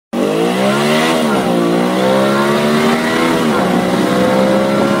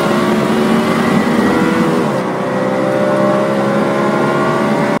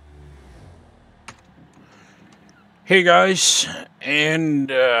Hey guys, and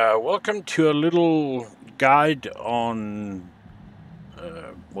welcome to a little guide on,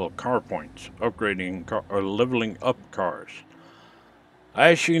 car points, upgrading car, or leveling up cars.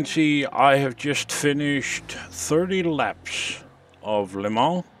 As you can see, I have just finished 30 laps of Le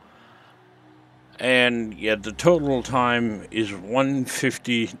Mans, and yeah, the total time is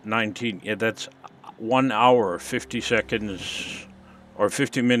 1:50:19. Yeah, that's 1 hour, 50 seconds, or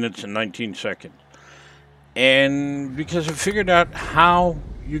 50 minutes and 19 seconds. And because I figured out how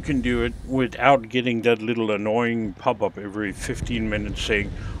you can do it without getting that little annoying pop up every 15 minutes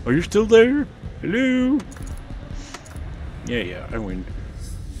saying, "Are you still there? Hello?" Yeah, I win.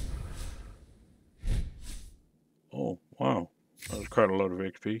 Oh, wow. That was quite a lot of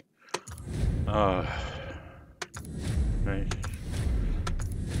XP. Nice.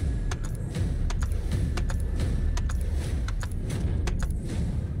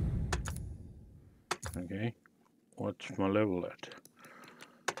 Okay. What's my level at?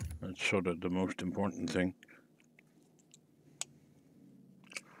 That's sort of the most important thing.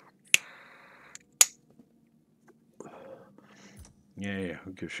 Yeah,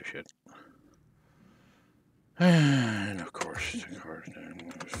 who gives a shit? And of course, the car's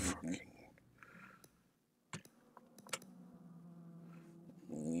fucking.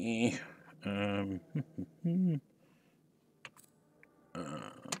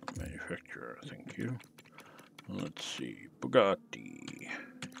 Manufacturer, thank you. Let's see, Bugatti.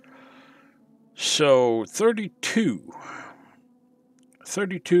 So 32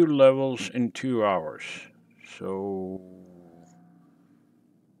 levels in 2 hours. So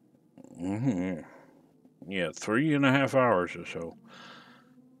yeah, 3.5 hours or so.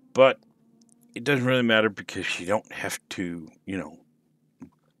 But it doesn't really matter because you don't have to,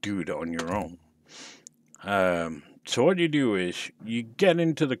 do it on your own. So what you do is you get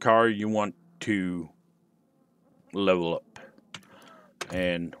into the car you want to level up.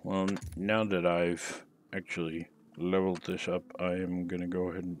 And well, now that I've actually leveled this up, I am gonna go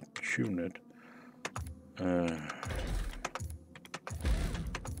ahead and tune it.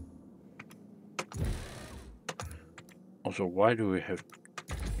 Also, why do we have?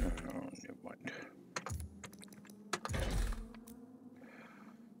 Never mind.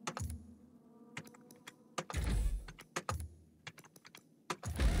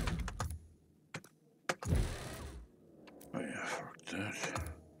 Oh yeah, fuck that.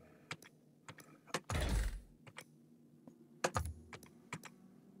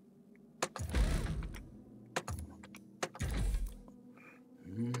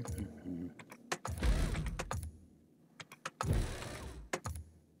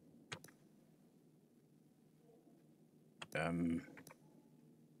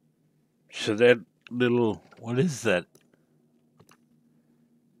 So that little, what is that?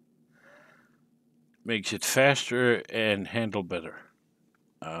 Makes it faster and handle better.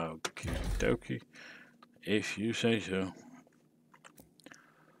 Okay, dokie. If you say so.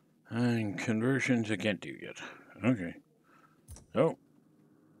 And conversions I can't do yet. Okay. Oh.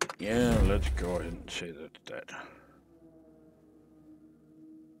 Yeah, let's go ahead and say that.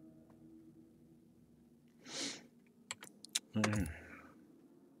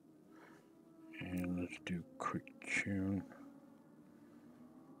 And let's do quick tune.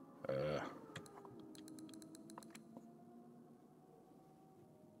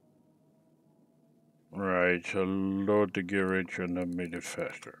 Right, so load the gear ratio and that made it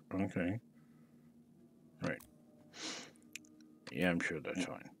faster. Okay. Right. Yeah, I'm sure that's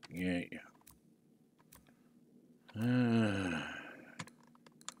fine. Yeah. And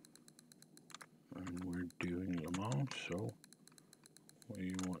we're doing Le Mans, so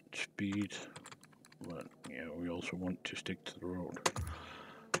we want speed, but yeah, we also want to stick to the road.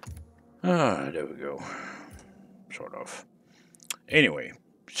 There we go. Sort of. Anyway,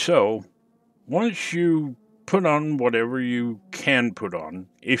 so once you put on whatever you can put on,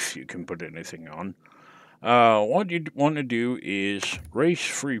 if you can put anything on, what you want to do is race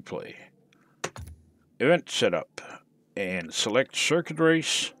free play, event setup, and select circuit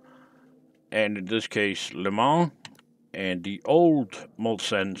race, and in this case Le Mans, and the old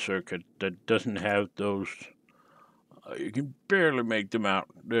Mulsanne circuit that doesn't have those. You can barely make them out.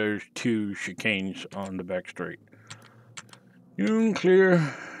 There's 2 chicanes on the back straight. You can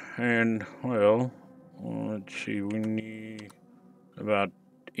clear, and well, let's see, we need about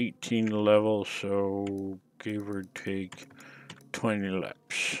 18 levels, so give or take 20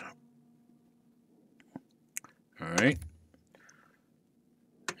 laps. Alright.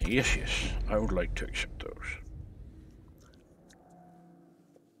 Yes, I would like to accept those.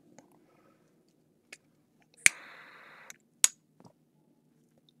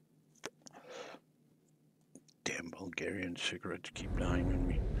 Damn, well, and cigarettes keep dying on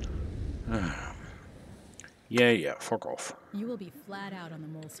me. Yeah, fuck off. You will be flat out on the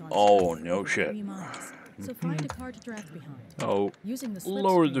Molestar. Oh, no shit. 3 miles. So find a car to draft behind. Oh,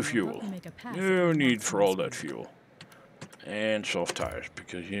 lower the fuel. No need for all that fuel. And soft tires,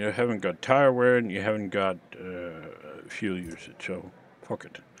 because you haven't got tire wear and you haven't got fuel usage, so fuck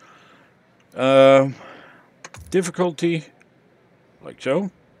it. Difficulty, like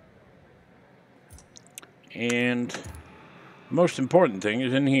so. And most important thing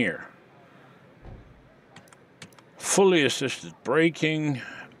is in here. Fully assisted braking,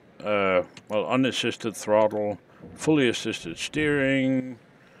 well, unassisted throttle, fully assisted steering,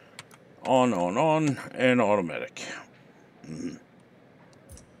 on, and automatic.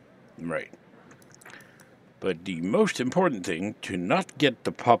 Right. But the most important thing to not get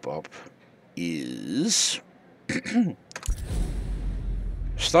the pop-up is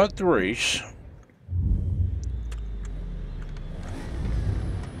start the race.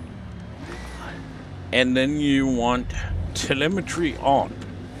 And then you want telemetry on.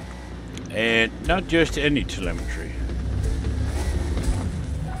 And not just any telemetry.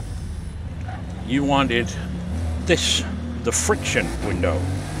 You want it this, the friction window.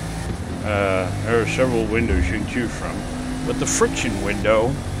 There are several windows you can choose from. But the friction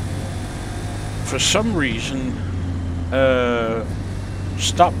window, for some reason,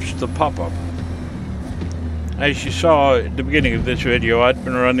 stops the pop-up. As you saw at the beginning of this video, I'd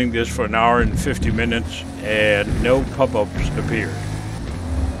been running this for an hour and 50 minutes and no pop-ups appeared.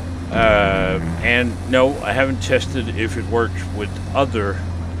 And no, I haven't tested if it works with other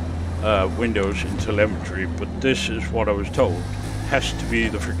windows in telemetry, but this is what I was told. Has to be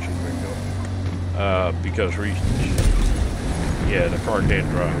the friction window. Because reasons. Yeah, the car can't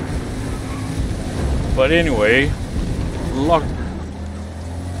drive. But anyway, lock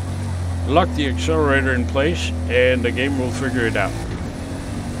the accelerator in place and the game will figure it out.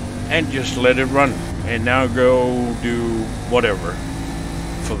 And just let it run. And now go do whatever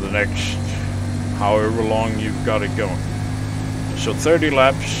for the next however long you've got it going. So 30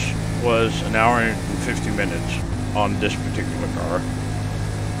 laps was an hour and 50 minutes on this particular car.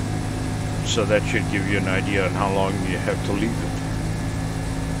 So that should give you an idea on how long you have to leave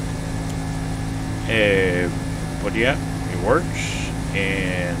it. But yeah, it works,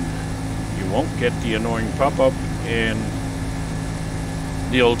 and you won't get the annoying pop-up, and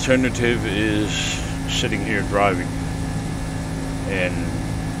the alternative is sitting here driving, and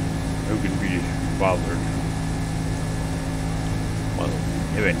who can be bothered? Well,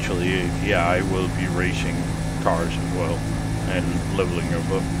 eventually, yeah, I will be racing cars as well, and leveling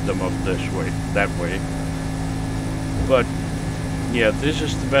them up that way. But yeah, this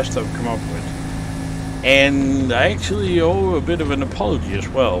is the best I've come up with. And I actually owe a bit of an apology as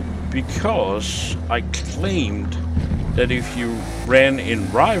well, because I claimed that if you ran in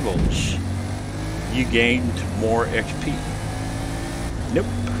Rivals, you gained more XP. Nope.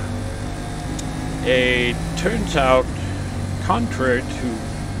 It turns out, contrary to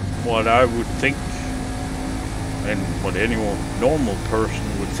what I would think, and what any normal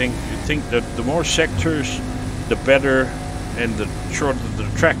person would think, you'd think that the more sectors, the better, and the shorter the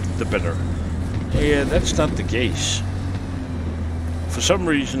track, the better. Yeah, that's not the case. For some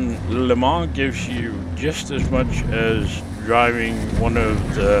reason, Le Mans gives you just as much as driving one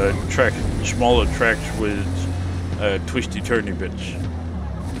of the smaller tracks with twisty-turny bits.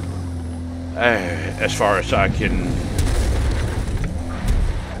 As far as I can...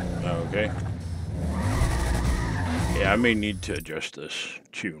 Okay. Yeah, I may need to adjust this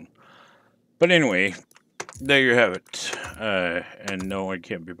tune. But anyway, there you have it. And no, I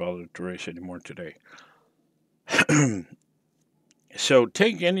can't be bothered to race anymore today. So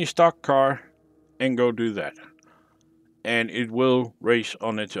take any stock car and go do that. And it will race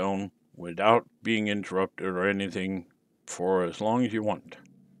on its own without being interrupted or anything for as long as you want.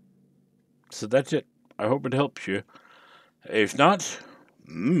 So that's it. I hope it helps you. If not,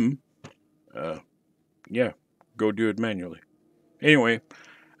 yeah, go do it manually. Anyway,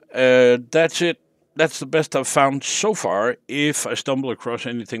 that's it. That's the best I've found so far. If I stumble across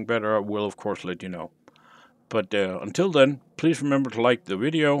anything better, I will, of course, let you know. But until then, please remember to like the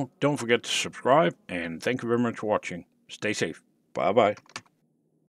video. Don't forget to subscribe. And thank you very much for watching. Stay safe. Bye-bye.